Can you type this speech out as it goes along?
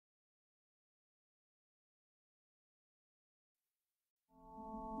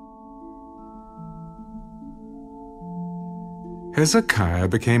Hezekiah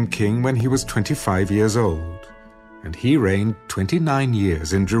became king when he was 25 years old, and he reigned 29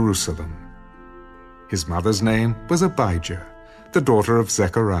 years in Jerusalem. His mother's name was Abijah, the daughter of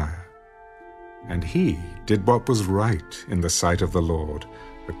Zechariah. And he did what was right in the sight of the Lord,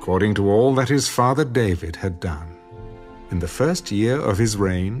 according to all that his father David had done. In the first year of his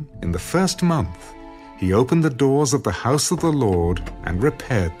reign, in the first month, he opened the doors of the house of the Lord and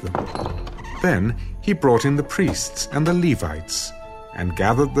repaired them. Then he brought in the priests and the Levites and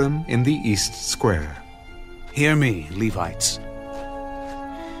gathered them in the east square. Hear me, Levites.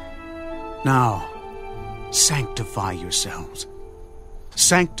 Now, sanctify yourselves.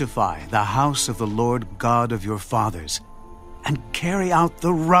 Sanctify the house of the Lord God of your fathers, and carry out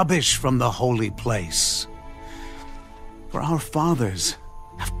the rubbish from the holy place. For our fathers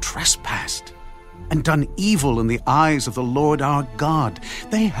have trespassed and done evil in the eyes of the Lord our God.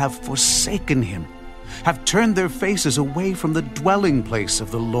 They have forsaken him, have turned their faces away from the dwelling place of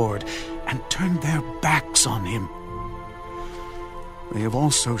the Lord, and turned their backs on him. They have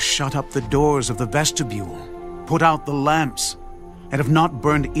also shut up the doors of the vestibule, put out the lamps, and have not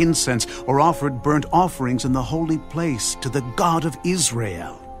burned incense or offered burnt offerings in the holy place to the God of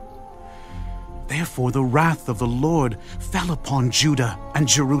Israel. Therefore the wrath of the Lord fell upon Judah and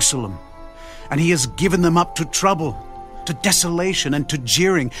Jerusalem, and he has given them up to trouble, to desolation, and to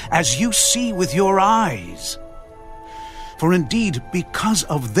jeering, as you see with your eyes. For indeed, because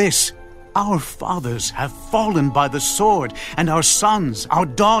of this, our fathers have fallen by the sword, and our sons, our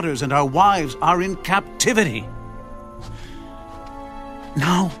daughters, and our wives are in captivity.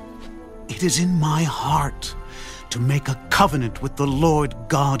 Now, it is in my heart to make a covenant with the Lord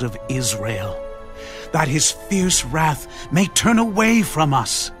God of Israel, that his fierce wrath may turn away from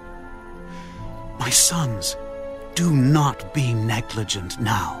us. My sons, do not be negligent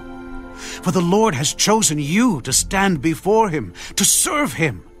now, for the Lord has chosen you to stand before him, to serve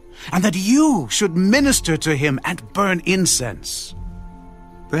him, and that you should minister to him and burn incense.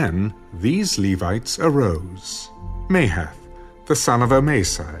 Then these Levites arose, Mahath, the son of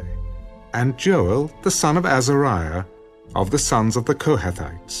Amasai, and Joel, the son of Azariah, of the sons of the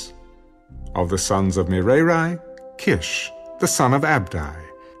Kohathites. Of the sons of Merari, Kish, the son of Abdi,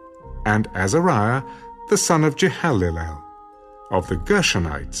 and Azariah, the son of Jehalelel. Of the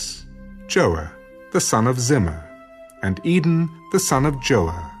Gershonites, Joah, the son of Zimmah, and Eden, the son of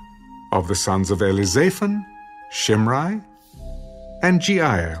Joah. Of the sons of Elizaphan, Shimri, and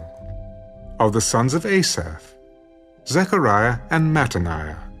Jeiel. Of the sons of Asaph, Zechariah and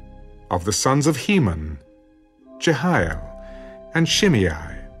Mattaniah. Of the sons of Heman, Jehiel and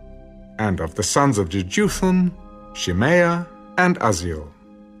Shimei. And of the sons of Jeduthun, Shemaiah and Uzziel.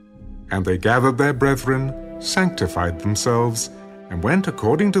 And they gathered their brethren, sanctified themselves, and went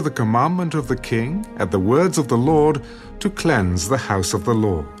according to the commandment of the king at the words of the Lord to cleanse the house of the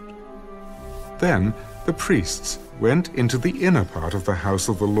Lord. Then the priests went into the inner part of the house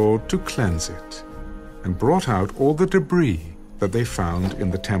of the Lord to cleanse it, and brought out all the debris that they found in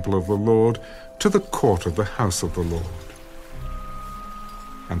the temple of the Lord to the court of the house of the Lord.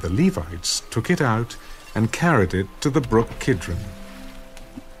 And the Levites took it out and carried it to the brook Kidron.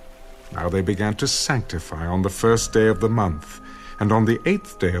 Now they began to sanctify on the first day of the month, and on the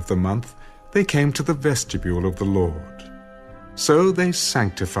 8th day of the month they came to the vestibule of the Lord. So they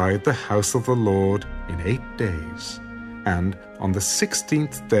sanctified the house of the Lord in 8 days, and on the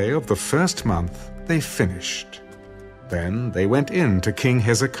 16th day of the first month they finished. Then they went in to King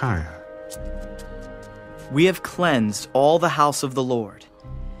Hezekiah. We have cleansed all the house of the Lord,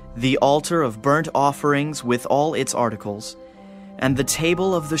 the altar of burnt offerings with all its articles, and the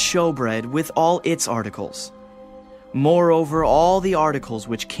table of the showbread with all its articles. Moreover, all the articles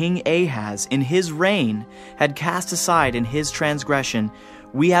which King Ahaz in his reign had cast aside in his transgression,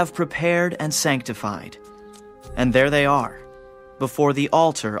 we have prepared and sanctified. And there they are, before the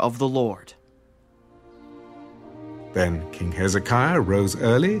altar of the Lord. Then King Hezekiah rose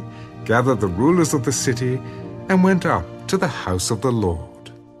early, gathered the rulers of the city, and went up to the house of the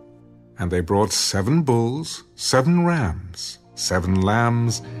Lord. And they brought 7 bulls, 7 rams, 7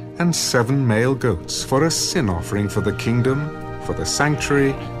 lambs, and 7 male goats for a sin offering for the kingdom, for the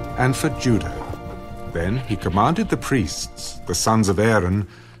sanctuary, and for Judah. Then he commanded the priests, the sons of Aaron,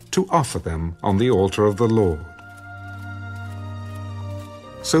 to offer them on the altar of the Lord.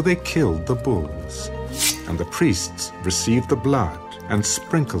 So they killed the bulls, and the priests received the blood and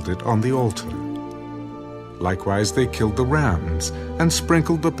sprinkled it on the altar. Likewise they killed the rams and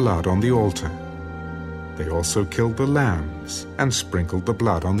sprinkled the blood on the altar. They also killed the lambs and sprinkled the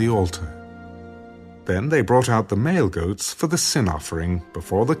blood on the altar. Then they brought out the male goats for the sin offering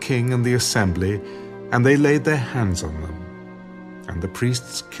before the king and the assembly, and they laid their hands on them. and the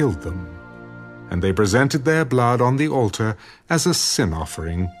priests killed them. And they presented their blood on the altar as a sin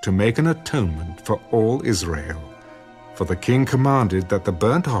offering to make an atonement for all Israel. For the king commanded that the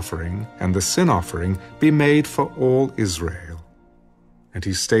burnt offering and the sin offering be made for all Israel. And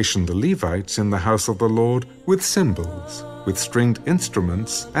he stationed the Levites in the house of the Lord with cymbals, with stringed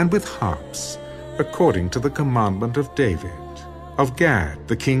instruments, and with harps, according to the commandment of David, of Gad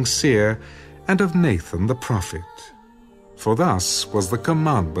the king's seer, and of Nathan the prophet. For thus was the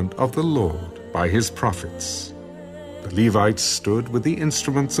commandment of the Lord by his prophets. The Levites stood with the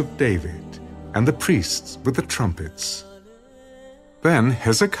instruments of David, and the priests with the trumpets. Then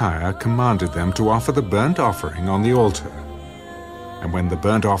Hezekiah commanded them to offer the burnt offering on the altar. And when the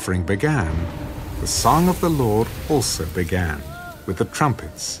burnt offering began, the song of the Lord also began, with the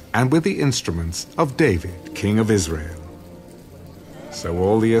trumpets and with the instruments of David, king of Israel. So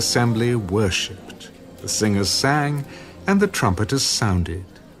all the assembly worshipped, the singers sang, and the trumpeters sounded.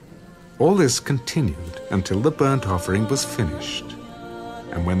 All this continued until the burnt offering was finished.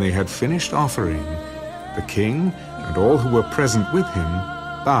 And when they had finished offering, the king and all who were present with him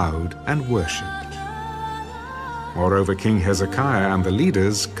bowed and worshipped. Moreover, King Hezekiah and the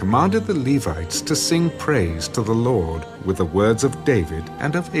leaders commanded the Levites to sing praise to the Lord with the words of David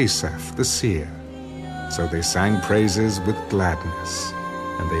and of Asaph the seer. So they sang praises with gladness,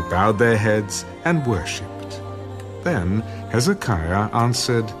 and they bowed their heads and worshipped. Then Hezekiah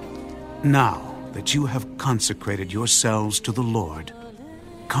answered, Now that you have consecrated yourselves to the Lord,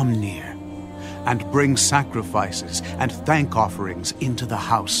 come near, and bring sacrifices and thank offerings into the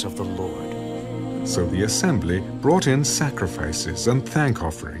house of the Lord. So the assembly brought in sacrifices and thank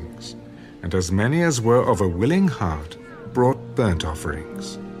offerings, and as many as were of a willing heart brought burnt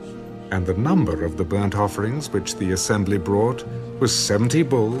offerings. And the number of the burnt offerings which the assembly brought was 70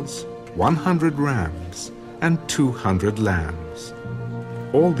 bulls, 100 rams, and 200 lambs.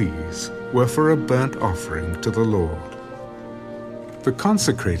 All these were for a burnt offering to the Lord. The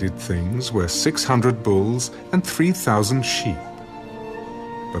consecrated things were 600 bulls and 3,000 sheep.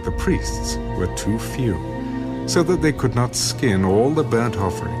 But the priests were too few, so that they could not skin all the burnt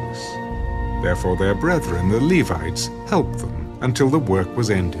offerings. Therefore their brethren, the Levites, helped them until the work was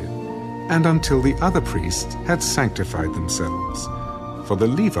ended, and until the other priests had sanctified themselves. For the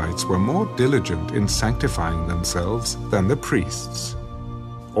Levites were more diligent in sanctifying themselves than the priests.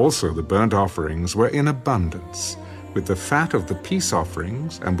 Also the burnt offerings were in abundance, with the fat of the peace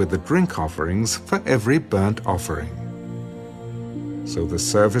offerings and with the drink offerings for every burnt offering. So the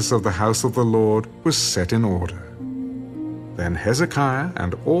service of the house of the Lord was set in order. Then Hezekiah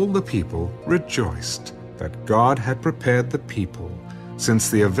and all the people rejoiced that God had prepared the people, since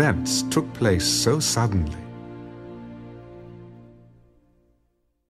the events took place so suddenly.